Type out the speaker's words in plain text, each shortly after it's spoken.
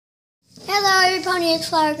Your Pony is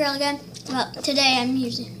Flower Girl again. Well, today I'm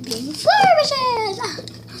being Flower Wishes.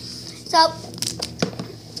 So,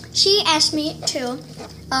 she asked me to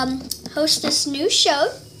host this new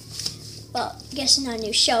show. Well, I guess it's not a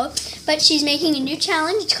new show, but she's making a new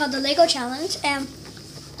challenge. It's called the Lego Challenge, and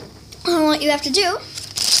what you have to do,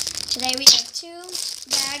 today we have 2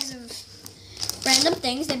 bags of random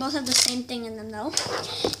things. They both have the same thing in them, though.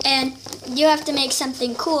 And you have to make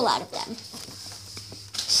something cool out of them.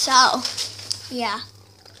 So, yeah.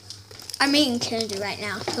 I'm making candy right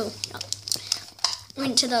now. Cool.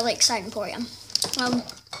 Went to the Lakeside Emporium.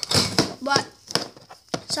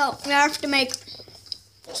 So, we have to make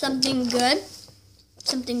something good,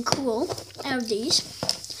 something cool out of these.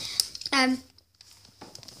 And,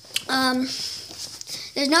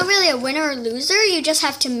 there's not really a winner or loser. You just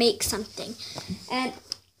have to make something. And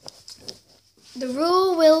the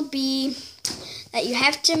rule will be that you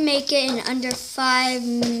have to make it in under 5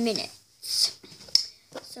 minutes.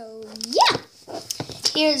 So, yeah.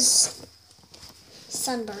 Here's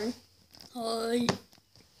Sunburn. Hi.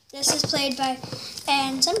 This is played by,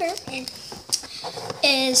 and Sunburn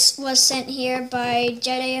was sent here by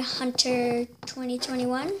Jedi Hunter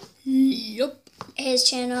 2021. Yup. His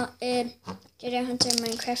channel is Jedi Hunter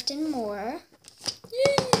Minecraft and more.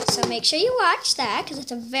 Yay. So make sure you watch that because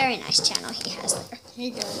it's a very nice channel he has there. Hey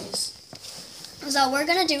guys. So we're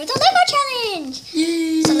gonna do the Lego challenge.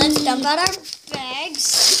 Yay. So let's dump out our bags.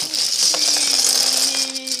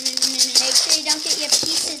 Make sure you don't get your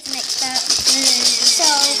pieces mixed up. So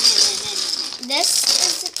this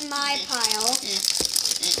is my pile.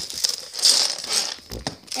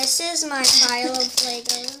 This is my pile of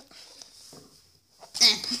Lego.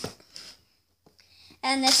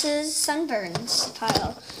 And this is Sunburn's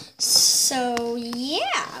pile. So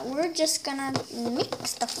yeah, we're just gonna mix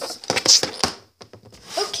stuff.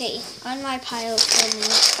 Okay, on my pile for a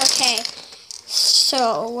minute. Okay,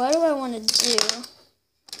 so what do I want to do?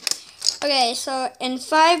 Okay, so in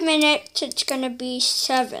 5 minutes it's gonna be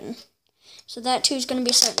 7. So that 2 is gonna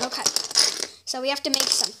be 7. Okay, so we have to make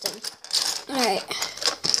something. All right.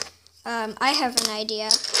 I have an idea.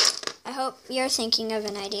 I hope you're thinking of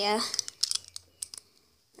an idea.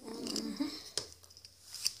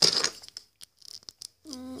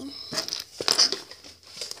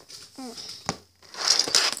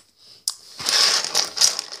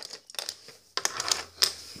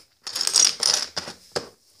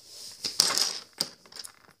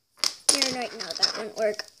 You're right, no, that wouldn't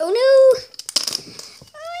work. Oh no!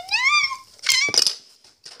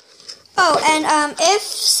 Oh, and if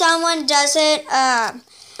someone doesn't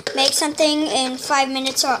make something in 5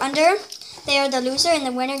 minutes or under, they are the loser, and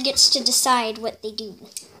the winner gets to decide what they do.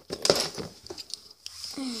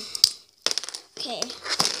 Okay.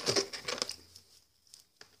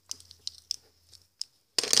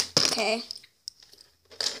 Okay.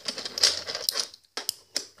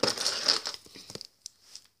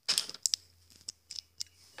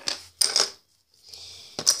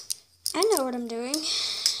 I know what I'm doing.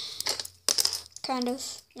 Kind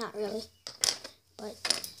of. Not really. But.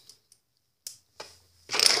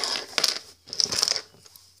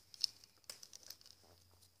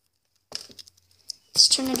 Let's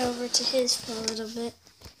turn it over to his for a little bit.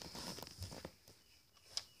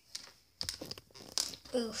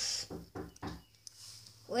 Oof.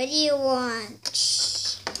 What do you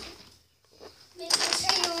want? Make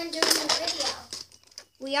sure you weren't doing a video.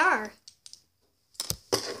 We are.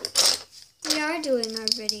 We are doing our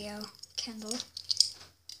video, Kendall.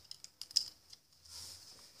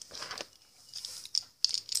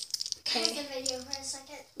 Pause Okay. the video for a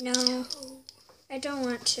second. No, I don't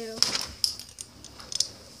want to.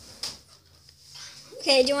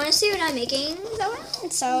 Okay, do you want to see what I'm making, Zoe?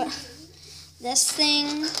 So, this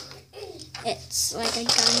thing, it's like a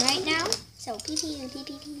gun right now. So, pee pee pee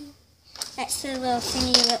pee pee. That's the little thing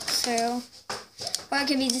you look through. Or it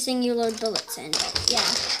could be the thing you load bullets in, but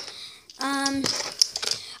yeah.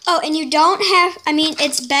 Oh, and you don't have, I mean,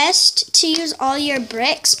 it's best to use all your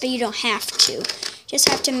bricks, but you don't have to. Just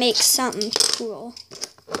have to make something cool.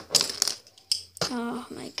 Oh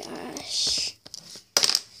my gosh.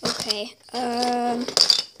 Okay,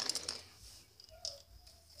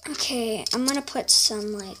 okay, I'm gonna put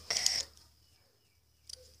some, like,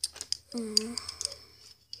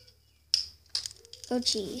 oh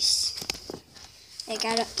geez. Like,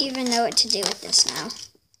 I don't even know what to do with this now.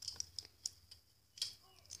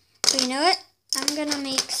 So you know what? I'm gonna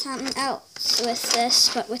make something else with this,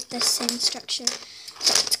 but with the same structure.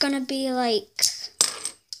 So it's gonna be like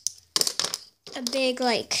a big,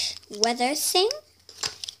 like, weather thing.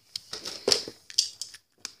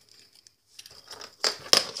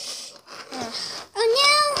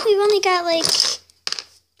 Oh no, we've only got like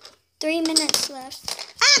 3 minutes left.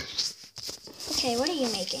 Ah! Okay, what are you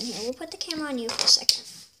making here? We'll put the camera on you for a second.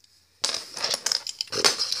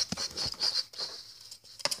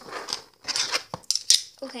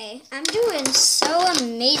 Okay, I'm doing so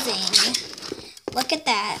amazing. Look at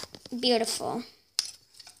that. Beautiful.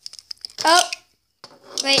 Oh!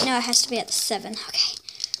 Wait, no, it has to be at the 7. Okay.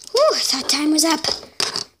 Whew, I thought time was up.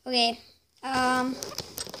 Okay.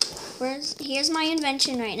 Here's my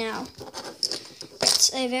invention right now.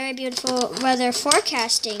 It's a very beautiful weather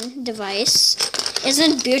forecasting device.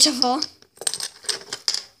 Isn't it beautiful?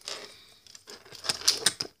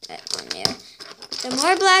 Put that on there. The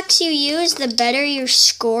more blacks you use, the better your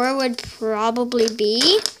score would probably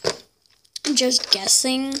be. I'm just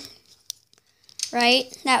guessing.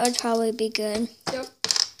 Right? That would probably be good. Yep.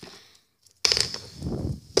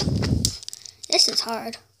 This is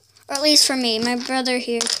hard. Or at least for me. My brother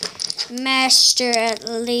here, master at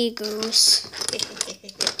Legos.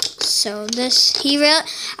 So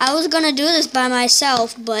I was gonna do this by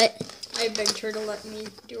myself, but I begged her to let me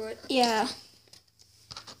do it. yeah.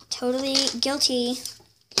 Totally guilty.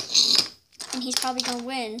 And he's probably gonna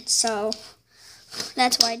win, so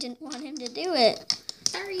that's why I didn't want him to do it.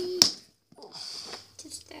 Sorry.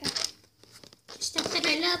 Just stuff that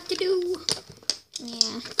I love to do.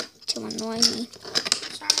 Yeah, to annoy me.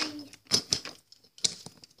 Sorry.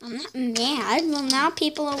 I'm not mad. Well, now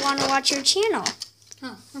people will want to watch your channel.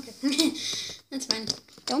 Oh, okay. That's fine.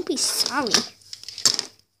 Don't be sorry.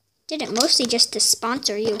 Did it mostly just to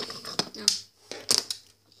sponsor you. No.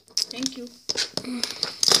 Thank you.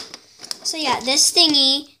 So yeah, this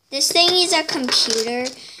thingy is a computer.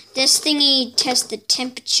 This thingy tests the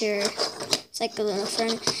temperature. It's like a little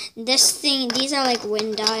friend. These are like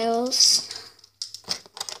wind dials.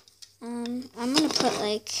 I'm gonna put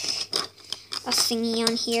like a thingy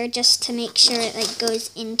on here just to make sure it like goes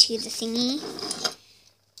into the thingy.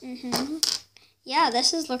 Yeah,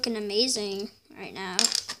 this is looking amazing right now.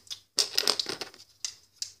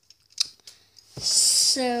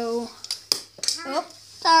 So, oh,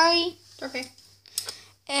 sorry. It's okay.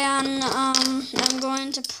 And I'm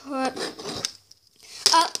going to put.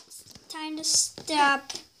 Oh, time to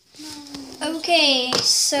stop. Okay,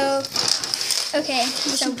 so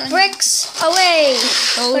bricks away.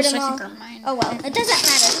 Oh, Put I them all. think are mine. Oh well, it doesn't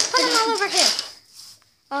matter. Just put them all over here.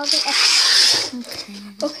 All the extra.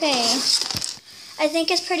 Okay. I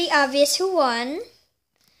think it's pretty obvious who won.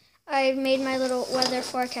 I made my little weather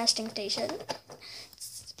forecasting station.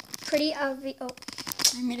 It's pretty obvious. Oh,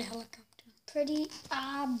 I made a helicopter. pretty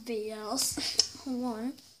obvious who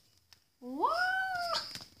won. What?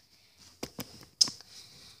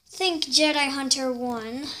 Think Jedi Hunter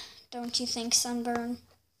won. Don't you think, Sunburn?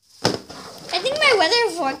 I think my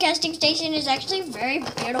weather forecasting station is actually very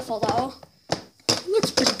beautiful, though.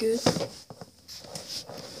 Looks pretty good.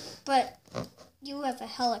 But you have a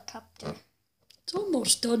helicopter. It's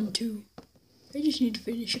almost done too. I just need to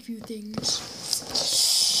finish a few things.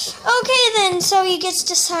 Okay, then. So you get to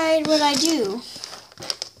decide what I do.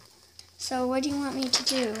 So what do you want me to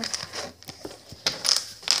do?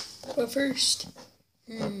 But first,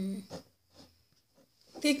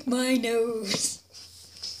 pick my nose.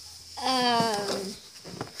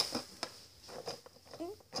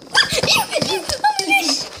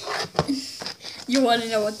 You want to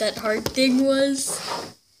know what that hard thing was?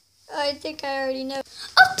 I think I already know. A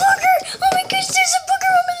booger! Oh my gosh, there's a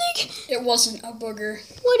booger on my leg! It wasn't a booger.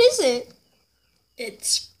 What is it?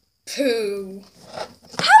 It's poo.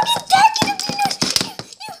 How did that get up your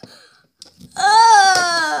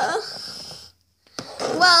nose?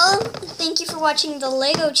 Well, thank you for watching the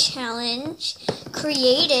Lego challenge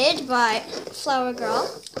created by Flower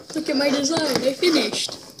Girl. Look at my design. I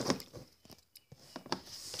finished.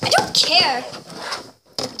 I don't care.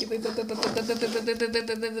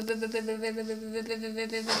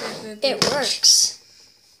 It works.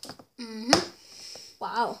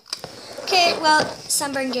 Wow. Okay, well,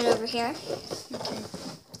 Sunburn, get over here.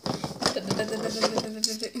 Get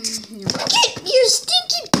your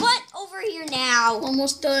stinky butt over here now.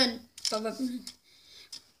 Almost done. Okay.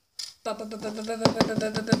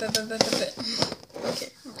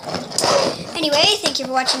 Anyway, thank you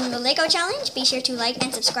for watching the Lego challenge. Be sure to like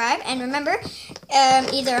and subscribe. And remember,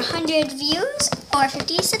 either 100 views or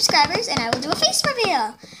 50 subscribers, and I will do a face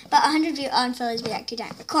reveal. But 100 views on Philly's React to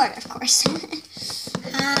Time Record, of course.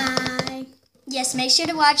 Hi. Yes, make sure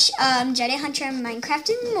to watch Jedi Hunter Minecraft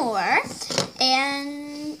and more.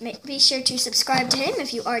 And be sure to subscribe to him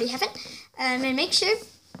if you already haven't. And make sure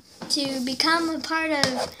to become a part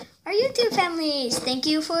of our YouTube families. Thank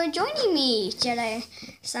you for joining me, Jedi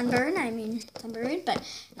Sunburn, but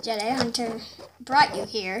Jedi Hunter brought you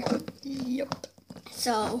here. Yep.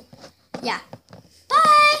 So, yeah.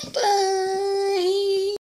 Bye!